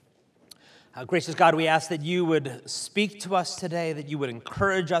Gracious God, we ask that you would speak to us today, that you would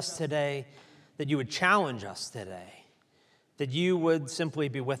encourage us today, that you would challenge us today, that you would simply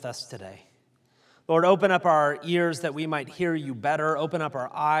be with us today. Lord, open up our ears that we might hear you better. Open up our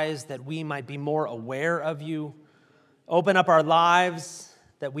eyes that we might be more aware of you. Open up our lives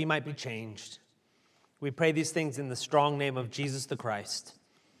that we might be changed. We pray these things in the strong name of Jesus the Christ.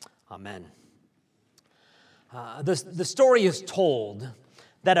 Amen. The story is told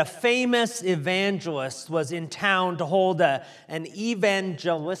that a famous evangelist was in town to hold an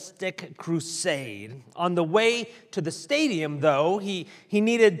evangelistic crusade. On the way to the stadium, though, he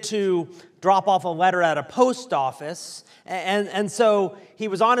needed to drop off a letter at a post office, and so he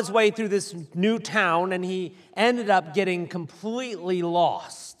was on his way through this new town, and he ended up getting completely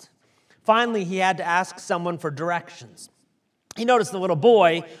lost. Finally, he had to ask someone for directions. He noticed the little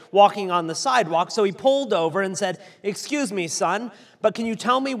boy walking on the sidewalk, so he pulled over and said, "Excuse me, son, but can you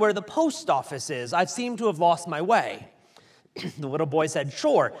tell me where the post office is? I seem to have lost my way." The little boy said,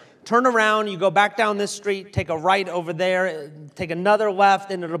 "Sure. Turn around, you go back down this street, take a right over there, take another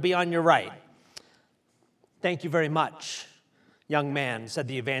left, and it'll be on your right." "Thank you very much, young man," said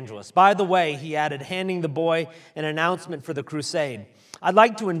the evangelist. "By the way," he added, handing the boy an announcement for the crusade, "I'd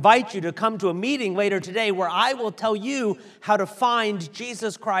like to invite you to come to a meeting later today where I will tell you how to find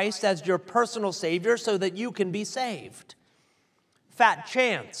Jesus Christ as your personal Savior so that you can be saved." "Fat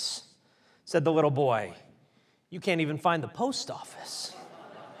chance," said the little boy. "You can't even find the post office."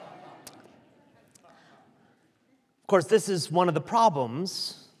 Of course, this is one of the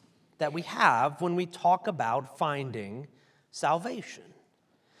problems that we have when we talk about finding salvation.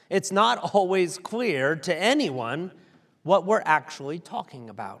 It's not always clear to anyone what we're actually talking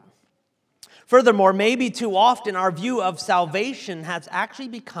about. Furthermore, maybe too often our view of salvation has actually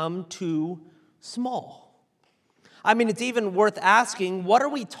become too small. I mean, it's even worth asking, what are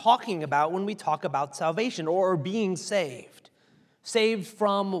we talking about when we talk about salvation or being saved? Saved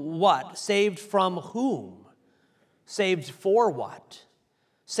from what? Saved from whom? Saved for what?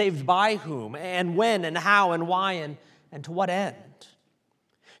 Saved by whom? And when and how and why and to what end?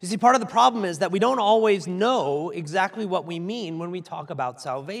 You see, part of the problem is that we don't always know exactly what we mean when we talk about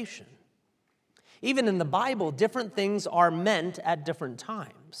salvation. Even in the Bible, different things are meant at different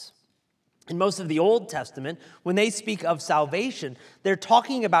times. In most of the Old Testament, when they speak of salvation, they're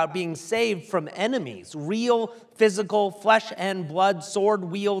talking about being saved from enemies, real, physical, flesh and blood,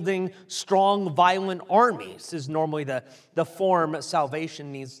 sword-wielding, strong, violent armies is normally the form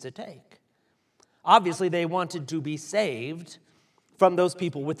salvation needs to take. Obviously, they wanted to be saved from those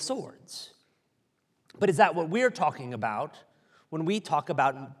people with swords. But is that what we're talking about when we talk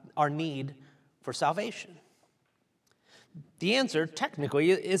about our need for salvation? The answer, technically,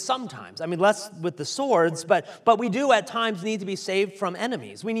 is sometimes. I mean, less with the swords, but we do at times need to be saved from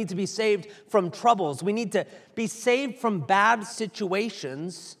enemies. We need to be saved from troubles. We need to be saved from bad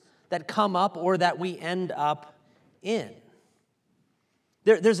situations that come up or that we end up in.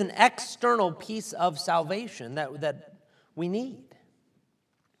 There's an external piece of salvation that we need.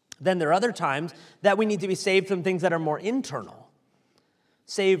 Then there are other times that we need to be saved from things that are more internal.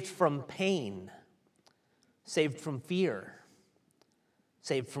 Saved from pain. Saved from fear.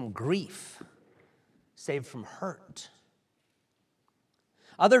 Saved from grief. Saved from hurt.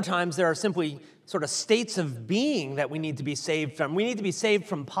 Other times there are simply sort of states of being that we need to be saved from. We need to be saved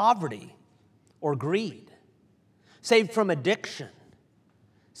from poverty or greed. Saved from addiction.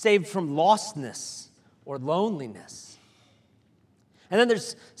 Saved from lostness or loneliness. And then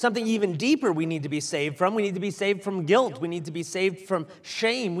there's something even deeper we need to be saved from. We need to be saved from guilt. We need to be saved from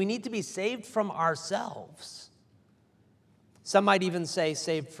shame. We need to be saved from ourselves. Some might even say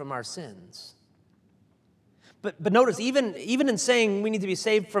saved from our sins. But notice, even in saying we need to be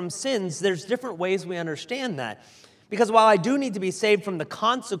saved from sins, there's different ways we understand that. Because while I do need to be saved from the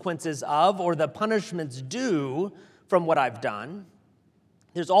consequences of or the punishments due from what I've done,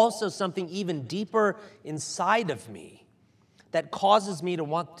 there's also something even deeper inside of me that causes me to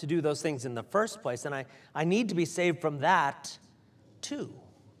want to do those things in the first place. And I need to be saved from that too.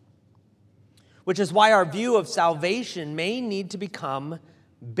 Which is why our view of salvation may need to become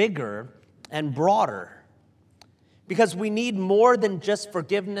bigger and broader. Because we need more than just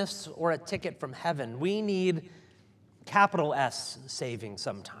forgiveness or a ticket from heaven. We need capital S saving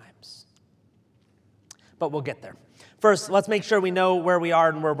sometimes. But we'll get there. First, let's make sure we know where we are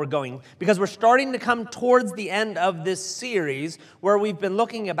and where we're going, because we're starting to come towards the end of this series where we've been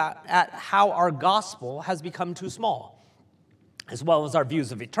looking at how our gospel has become too small, as well as our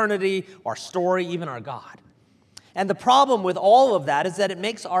views of eternity, our story, even our God. And the problem with all of that is that it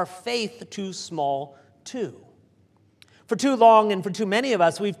makes our faith too small too. For too long and for too many of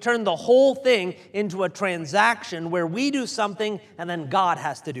us, we've turned the whole thing into a transaction where we do something and then God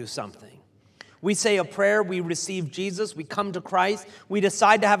has to do something. We say a prayer, we receive Jesus, we come to Christ, we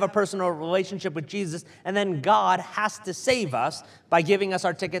decide to have a personal relationship with Jesus, and then God has to save us by giving us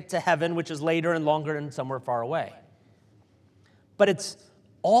our ticket to heaven, which is later and longer and somewhere far away. But it's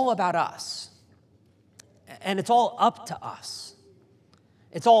all about us, and it's all up to us.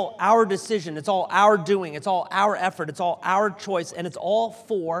 It's all our decision, it's all our doing, it's all our effort, it's all our choice, and it's all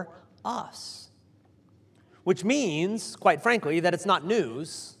for us. Which means, quite frankly, that it's not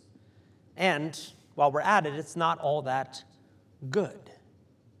news. And while we're at it, it's not all that good.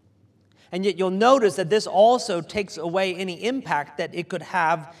 And yet you'll notice that this also takes away any impact that it could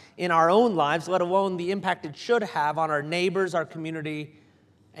have in our own lives, let alone the impact it should have on our neighbors, our community,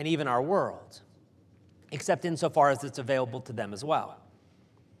 and even our world, except insofar as it's available to them as well.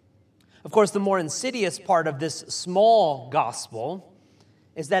 Of course, the more insidious part of this small gospel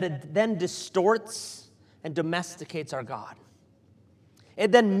is that it then distorts and domesticates our God.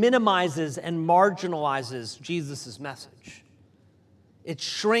 It then minimizes and marginalizes Jesus' message. It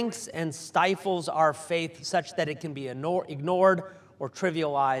shrinks and stifles our faith such that it can be ignored or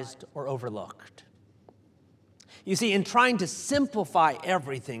trivialized or overlooked. You see, in trying to simplify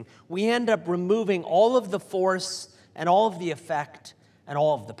everything, we end up removing all of the force and all of the effect and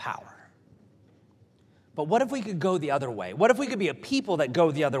all of the power. But what if we could go the other way? What if we could be a people that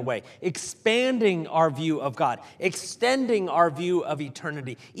go the other way, expanding our view of God, extending our view of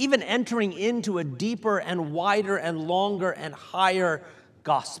eternity, even entering into a deeper and wider and longer and higher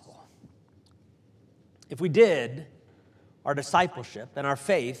gospel? If we did, our discipleship and our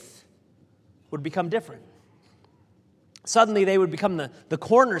faith would become different. Suddenly, they would become the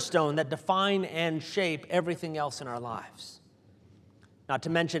cornerstone that define and shape everything else in our lives. Not to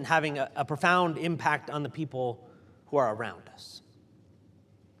mention having a profound impact on the people who are around us.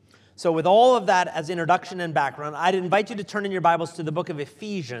 So with all of that as introduction and background, I'd invite you to turn in your Bibles to the book of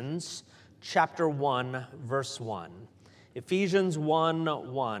Ephesians, chapter 1, verse 1. Ephesians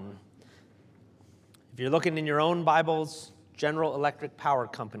 1:1. If you're looking in your own Bibles, General Electric Power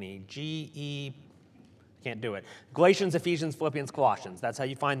Company, GE, can't do it. Galatians, Ephesians, Philippians, Colossians. That's how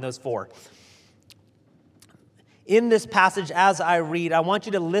you find those four. In this passage, as I read, I want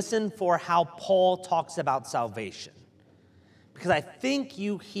you to listen for how Paul talks about salvation. Because I think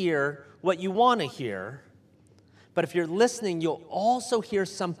you hear what you want to hear, but if you're listening, you'll also hear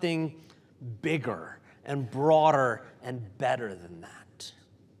something bigger and broader and better than that.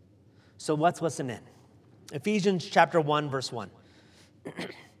 So let's listen in. Ephesians chapter 1, verse 1.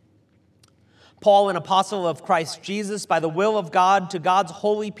 Paul, an apostle of Christ Jesus, by the will of God, to God's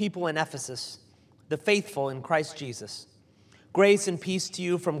holy people in Ephesus, the faithful in Christ Jesus. Grace and peace to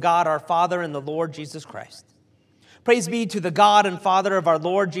you from God our Father and the Lord Jesus Christ. Praise be to the God and Father of our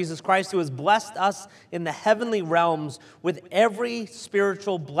Lord Jesus Christ, who has blessed us in the heavenly realms with every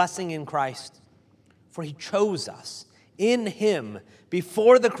spiritual blessing in Christ. For he chose us in him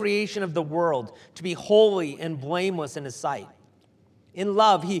before the creation of the world to be holy and blameless in his sight. In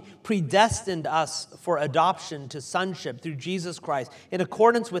love, he predestined us for adoption to sonship through Jesus Christ, in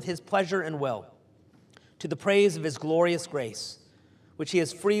accordance with his pleasure and will, to the praise of his glorious grace, which he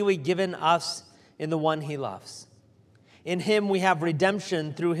has freely given us in the one he loves. In him we have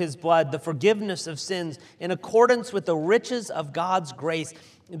redemption through his blood, the forgiveness of sins, in accordance with the riches of God's grace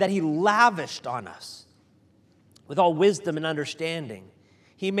that he lavished on us. With all wisdom and understanding,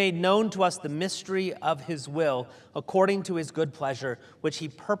 he made known to us the mystery of his will, according to his good pleasure, which he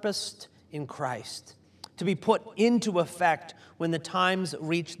purposed in Christ, to be put into effect when the times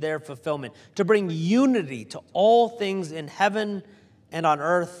reach their fulfillment, to bring unity to all things in heaven and on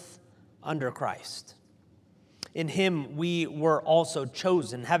earth under Christ. In him we were also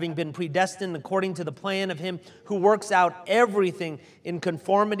chosen, having been predestined according to the plan of him who works out everything in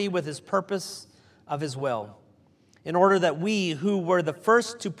conformity with his purpose of his will, in order that we who were the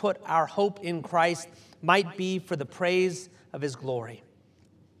first to put our hope in Christ might be for the praise of his glory.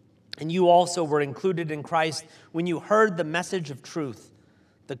 And you also were included in Christ when you heard the message of truth,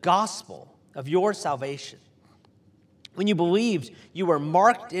 the gospel of your salvation. When you believed, you were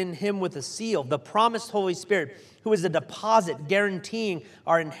marked in him with a seal, the promised Holy Spirit, who is a deposit guaranteeing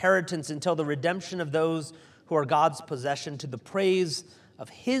our inheritance until the redemption of those who are God's possession, to the praise of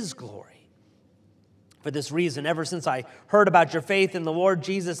his glory. For this reason, ever since I heard about your faith in the Lord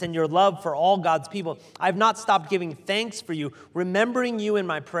Jesus and your love for all God's people, I have not stopped giving thanks for you, remembering you in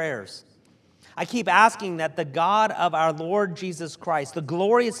my prayers. I keep asking that the God of our Lord Jesus Christ, the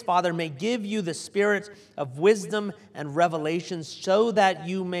glorious Father, may give you the spirit of wisdom and revelation so that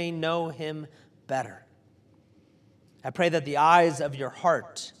you may know him better. I pray that the eyes of your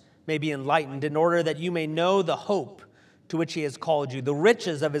heart may be enlightened in order that you may know the hope to which he has called you, the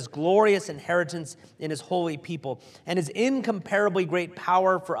riches of his glorious inheritance in his holy people, and his incomparably great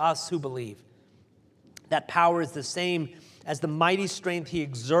power for us who believe. That power is the same as the mighty strength he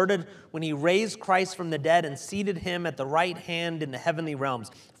exerted when he raised Christ from the dead and seated him at the right hand in the heavenly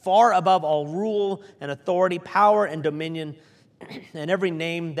realms, far above all rule and authority, power and dominion, and every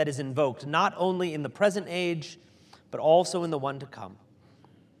name that is invoked, not only in the present age, but also in the one to come.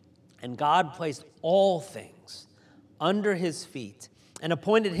 And God placed all things under his feet and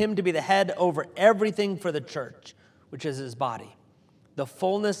appointed him to be the head over everything for the church, which is his body, the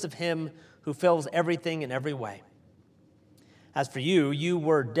fullness of him who fills everything in every way. As for you, you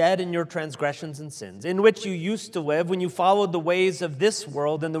were dead in your transgressions and sins, in which you used to live when you followed the ways of this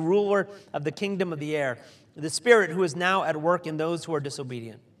world and the ruler of the kingdom of the air, the spirit who is now at work in those who are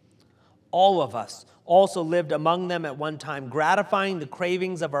disobedient. All of us also lived among them at one time, gratifying the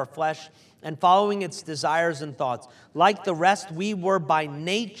cravings of our flesh and following its desires and thoughts. Like the rest, we were by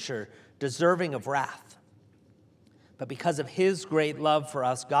nature deserving of wrath. But because of his great love for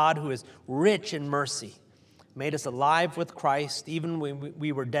us, God, who is rich in mercy, made us alive with Christ even when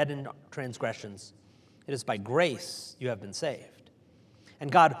we were dead in transgressions. It is by grace you have been saved.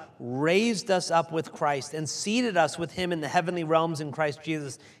 And God raised us up with Christ and seated us with him in the heavenly realms in Christ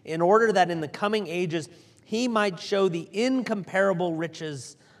Jesus, in order that in the coming ages he might show the incomparable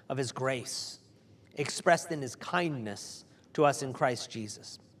riches of his grace, expressed in his kindness to us in Christ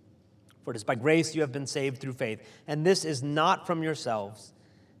Jesus. For it is by grace you have been saved through faith, and this is not from yourselves,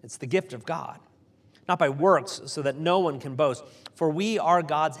 it's the gift of God. Not by works, so that no one can boast. For we are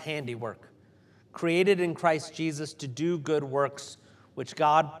God's handiwork, created in Christ Jesus to do good works, which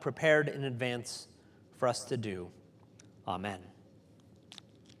God prepared in advance for us to do. Amen.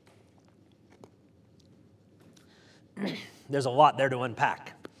 There's a lot there to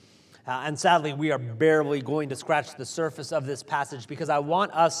unpack. And sadly, we are barely going to scratch the surface of this passage because I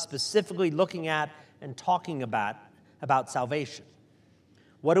want us specifically looking at and talking about salvation.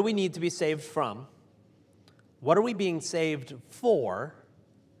 What do we need to be saved from? What are we being saved for?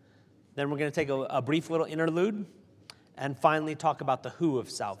 Then we're going to take a brief little interlude and finally talk about the who of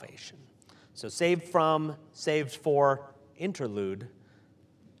salvation. So saved from, saved for, interlude,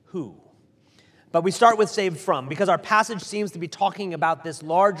 who. But we start with saved from because our passage seems to be talking about this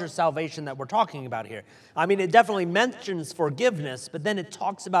larger salvation that we're talking about here. I mean, it definitely mentions forgiveness, but then it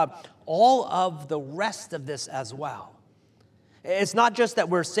talks about all of the rest of this as well. It's not just that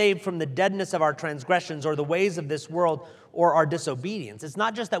we're saved from the deadness of our transgressions or the ways of this world or our disobedience. It's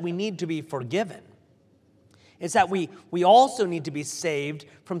not just that we need to be forgiven. It's that we also need to be saved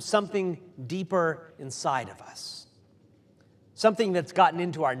from something deeper inside of us. Something that's gotten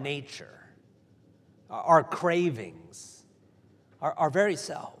into our nature, our cravings, our very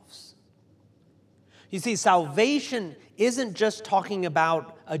selves. You see, salvation isn't just talking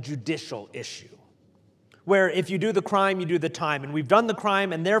about a judicial issue, where if you do the crime, you do the time. And we've done the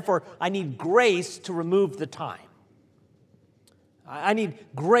crime, and therefore I need grace to remove the time. I need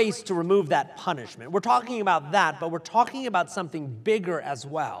grace to remove that punishment. We're talking about that, but we're talking about something bigger as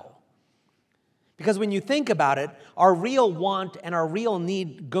well. Because when you think about it, our real want and our real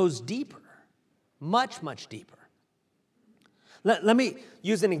need goes deeper, much, much deeper. Let me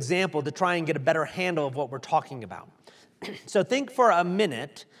use an example to try and get a better handle of what we're talking about. So think for a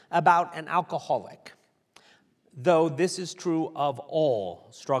minute about an alcoholic. Though this is true of all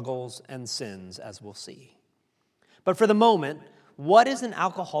struggles and sins, as we'll see. But for the moment, what is an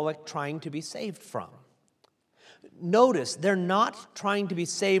alcoholic trying to be saved from? Notice, they're not trying to be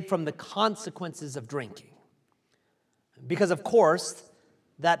saved from the consequences of drinking. Because, of course,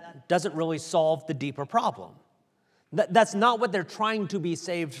 that doesn't really solve the deeper problem. That's not what they're trying to be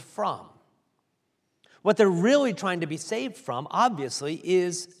saved from. What they're really trying to be saved from, obviously,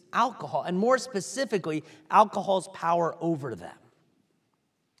 is alcohol, and more specifically, alcohol's power over them.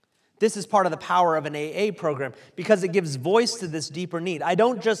 This is part of the power of an AA program because it gives voice to this deeper need. I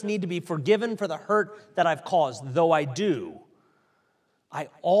don't just need to be forgiven for the hurt that I've caused, though I do. I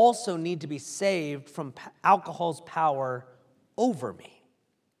also need to be saved from alcohol's power over me.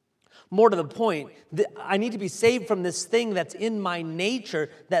 More to the point, I need to be saved from this thing that's in my nature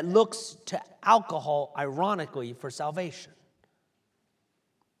that looks to alcohol, ironically, for salvation.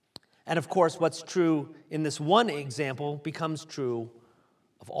 And of course, what's true in this one example becomes true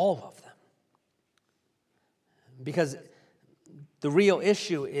of all of them. Because the real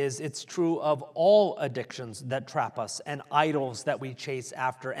issue is it's true of all addictions that trap us and idols that we chase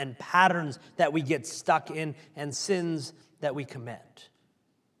after and patterns that we get stuck in and sins that we commit.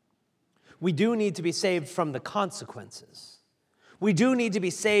 We do need to be saved from the consequences. We do need to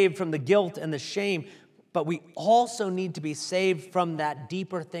be saved from the guilt and the shame, but we also need to be saved from that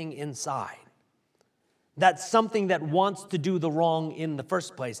deeper thing inside. That's something that wants to do the wrong in the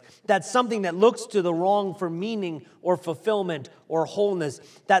first place. That's something that looks to the wrong for meaning or fulfillment or wholeness.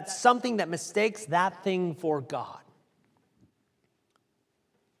 That's something that mistakes that thing for God.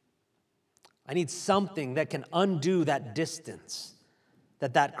 I need something that can undo that distance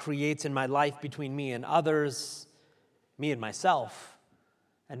that creates in my life between me and others, me and myself,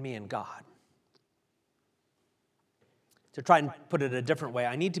 and me and God. To try and put it a different way,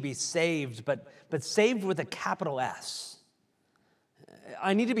 I need to be saved, but saved with a capital S.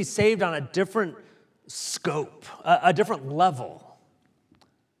 I need to be saved on a different scope, a different level.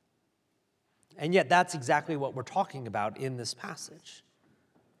 And yet that's exactly what we're talking about in this passage.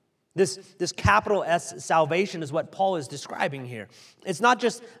 This capital S salvation is what Paul is describing here. It's not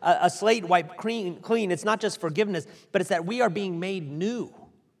just a slate wiped clean. It's not just forgiveness, but it's that we are being made new.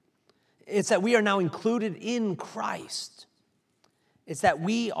 It's that we are now included in Christ. It's that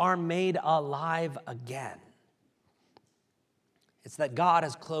we are made alive again. It's that God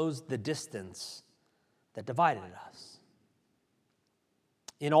has closed the distance that divided us.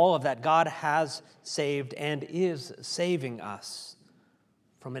 In all of that, God has saved and is saving us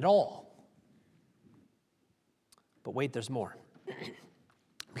from it all. But wait, there's more.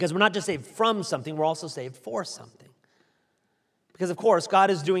 Because we're not just saved from something, we're also saved for something. Because, of course,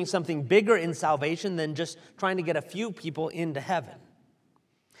 God is doing something bigger in salvation than just trying to get a few people into heaven.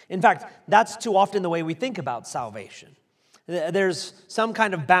 In fact, that's too often the way we think about salvation. There's some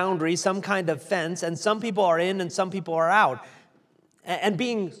kind of boundary, some kind of fence, and some people are in and some people are out. And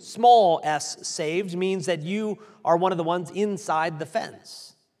being small s saved means that you are one of the ones inside the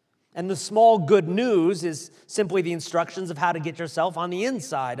fence. And the small good news is simply the instructions of how to get yourself on the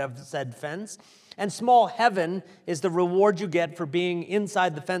inside of said fence. And small heaven is the reward you get for being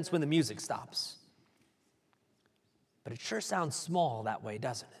inside the fence when the music stops. But it sure sounds small that way,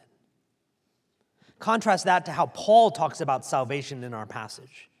 doesn't it? Contrast that to how Paul talks about salvation in our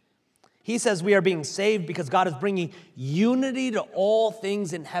passage. He says we are being saved because God is bringing unity to all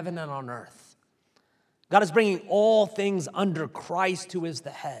things in heaven and on earth. God is bringing all things under Christ, who is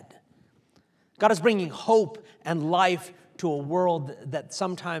the head. God is bringing hope and life to a world that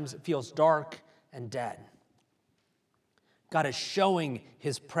sometimes feels dark and dead. God is showing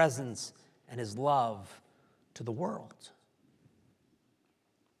his presence and his love to the world.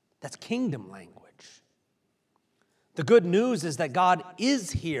 That's kingdom language. The good news is that God is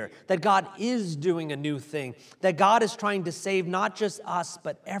here, that God is doing a new thing, that God is trying to save not just us,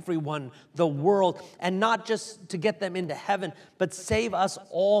 but everyone, the world, and not just to get them into heaven, but save us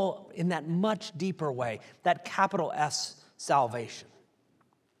all in that much deeper way, that capital S salvation.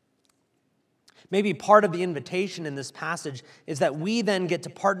 Maybe part of the invitation in this passage is that we then get to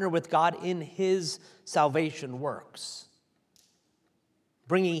partner with God in his salvation works,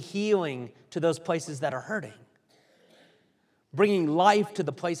 bringing healing to those places that are hurting, bringing life to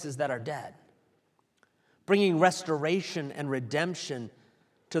the places that are dead, bringing restoration and redemption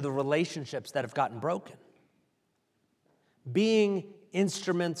to the relationships that have gotten broken, being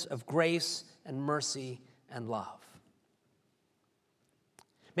instruments of grace and mercy and love.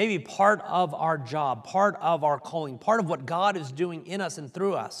 Maybe part of our job, part of our calling, part of what God is doing in us and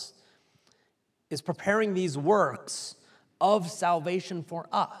through us is preparing these works of salvation for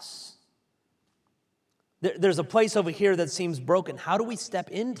us. There's a place over here that seems broken. How do we step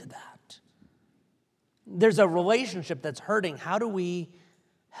into that? There's a relationship that's hurting. How do we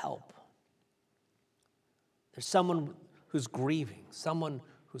help? There's someone who's grieving, someone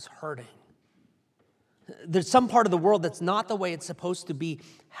who's hurting. There's some part of the world that's not the way it's supposed to be.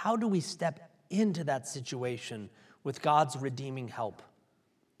 How do we step into that situation with God's redeeming help,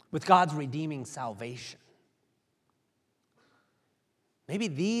 with God's redeeming salvation? Maybe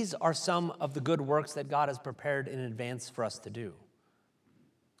these are some of the good works that God has prepared in advance for us to do.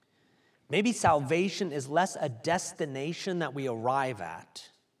 Maybe salvation is less a destination that we arrive at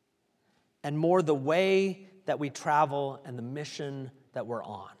and more the way that we travel and the mission that we're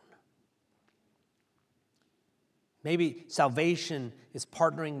on. Maybe salvation is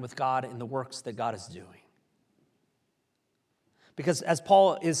partnering with God in the works that God is doing. Because as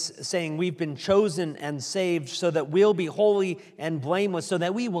Paul is saying, we've been chosen and saved so that we'll be holy and blameless, so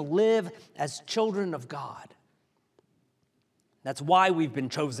that we will live as children of God. That's why we've been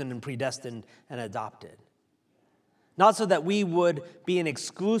chosen and predestined and adopted. Not so that we would be an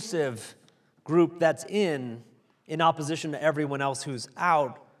exclusive group that's in opposition to everyone else who's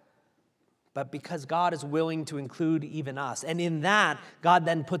out, but because God is willing to include even us. And in that, God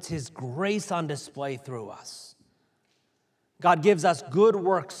then puts his grace on display through us. God gives us good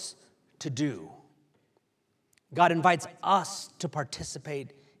works to do. God invites us to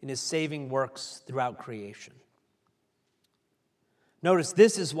participate in his saving works throughout creation. Notice,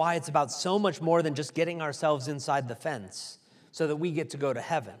 this is why it's about so much more than just getting ourselves inside the fence so that we get to go to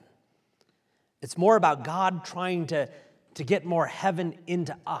heaven. It's more about God trying to get more heaven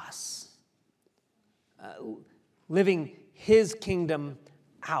into us, living his kingdom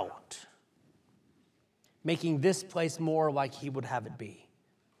out, making this place more like he would have it be.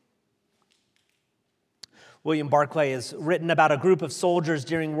 William Barclay has written about a group of soldiers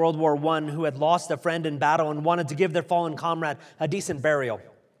during World War I who had lost a friend in battle and wanted to give their fallen comrade a decent burial.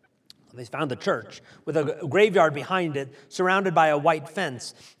 They found the church with a graveyard behind it, surrounded by a white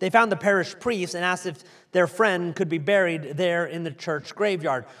fence. They found the parish priest and asked if their friend could be buried there in the church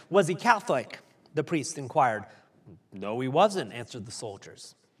graveyard. Was he Catholic? The priest inquired. No, he wasn't, answered the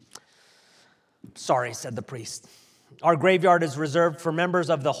soldiers. Sorry, said the priest. Our graveyard is reserved for members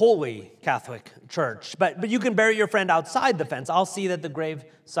of the Holy Catholic Church, but you can bury your friend outside the fence. I'll see that the grave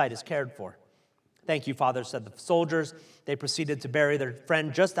site is cared for. Thank you, Father, said the soldiers. They proceeded to bury their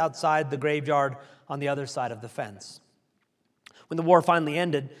friend just outside the graveyard on the other side of the fence. When the war finally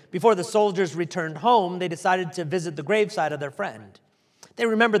ended, before the soldiers returned home, they decided to visit the gravesite of their friend. They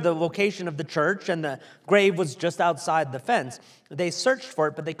remembered the location of the church, and the grave was just outside the fence. They searched for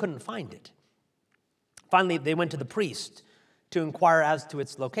it, but they couldn't find it. Finally, they went to the priest to inquire as to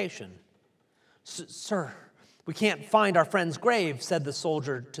its location. Sir, we can't find our friend's grave, said the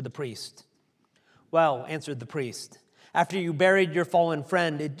soldier to the priest. Well, answered the priest, after you buried your fallen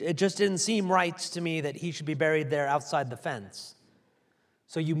friend, it just didn't seem right to me that he should be buried there outside the fence.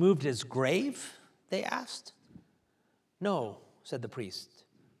 So you moved his grave? They asked. No, said the priest.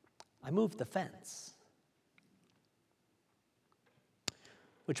 I moved the fence.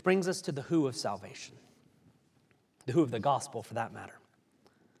 Which brings us to the who of salvation. The who of the gospel, for that matter.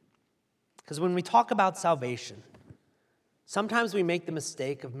 Because when we talk about salvation, sometimes we make the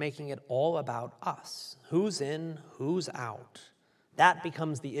mistake of making it all about us. Who's in, who's out. That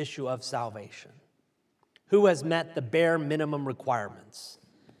becomes the issue of salvation. Who has met the bare minimum requirements?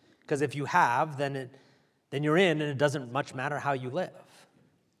 Because if you have, then you're in, and it doesn't much matter how you live.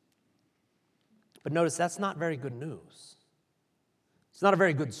 But notice, that's not very good news. It's not a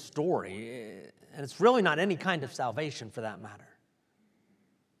very good story, and it's really not any kind of salvation for that matter.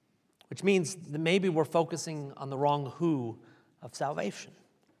 Which means that maybe we're focusing on the wrong who of salvation.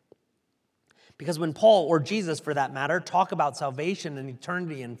 Because when Paul, or Jesus for that matter, talk about salvation and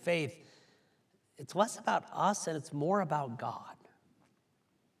eternity and faith, it's less about us and it's more about God.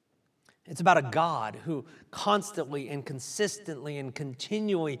 It's about a God who constantly and consistently and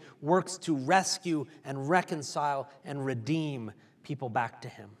continually works to rescue and reconcile and redeem people back to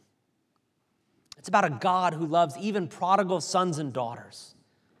him. It's about a God who loves even prodigal sons and daughters.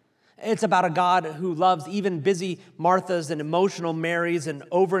 It's about a God who loves even busy Marthas and emotional Marys and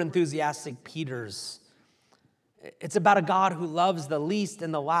overenthusiastic Peters. It's about a God who loves the least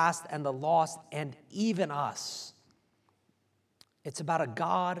and the last and the lost and even us. It's about a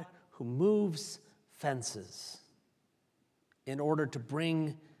God who moves fences in order to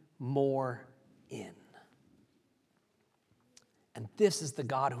bring more in. And this is the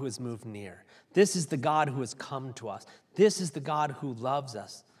God who has moved near. This is the God who has come to us. This is the God who loves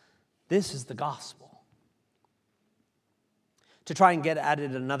us. This is the gospel. To try and get at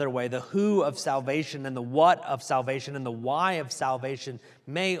it another way, the who of salvation and the what of salvation and the why of salvation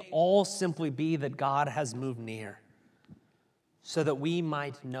may all simply be that God has moved near so that we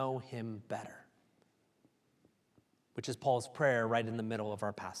might know him better, which is Paul's prayer right in the middle of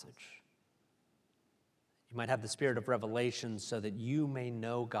our passage. You might have the spirit of revelation so that you may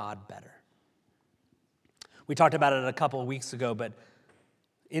know God better. We talked about it a couple of weeks ago, but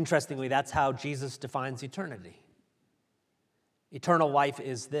interestingly, that's how Jesus defines eternity. Eternal life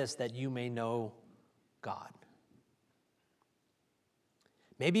is this, that you may know God.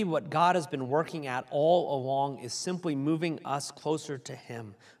 Maybe what God has been working at all along is simply moving us closer to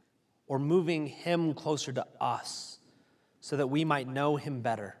him, or moving him closer to us so that we might know him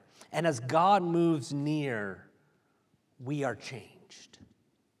better. And as God moves near, we are changed.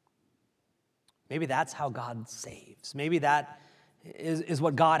 Maybe that's how God saves. Maybe that is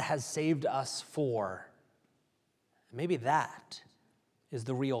what God has saved us for. Maybe that is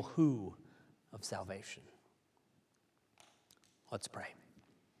the real who of salvation. Let's pray.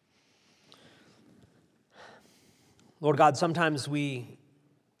 Lord God, sometimes we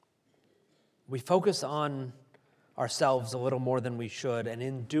focus on ourselves a little more than we should, and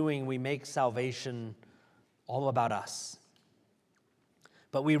in doing, we make salvation all about us.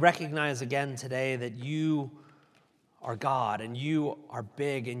 But we recognize again today that you are God, and you are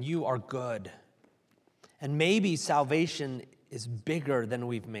big, and you are good. And maybe salvation is bigger than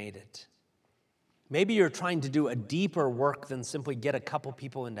we've made it. Maybe you're trying to do a deeper work than simply get a couple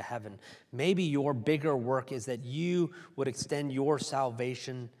people into heaven. Maybe your bigger work is that you would extend your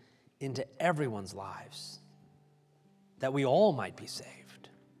salvation into everyone's lives, that we all might be saved,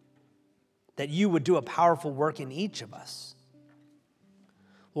 that you would do a powerful work in each of us.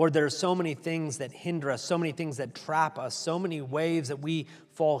 Lord, there are so many things that hinder us, so many things that trap us, so many ways that we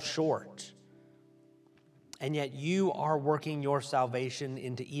fall short. And yet you are working your salvation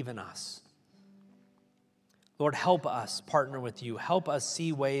into even us. Lord, help us partner with you. Help us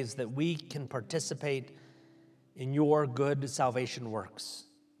see ways that we can participate in your good salvation works,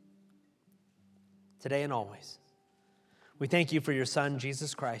 today and always. We thank you for your Son,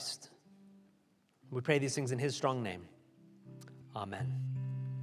 Jesus Christ. We pray these things in his strong name. Amen.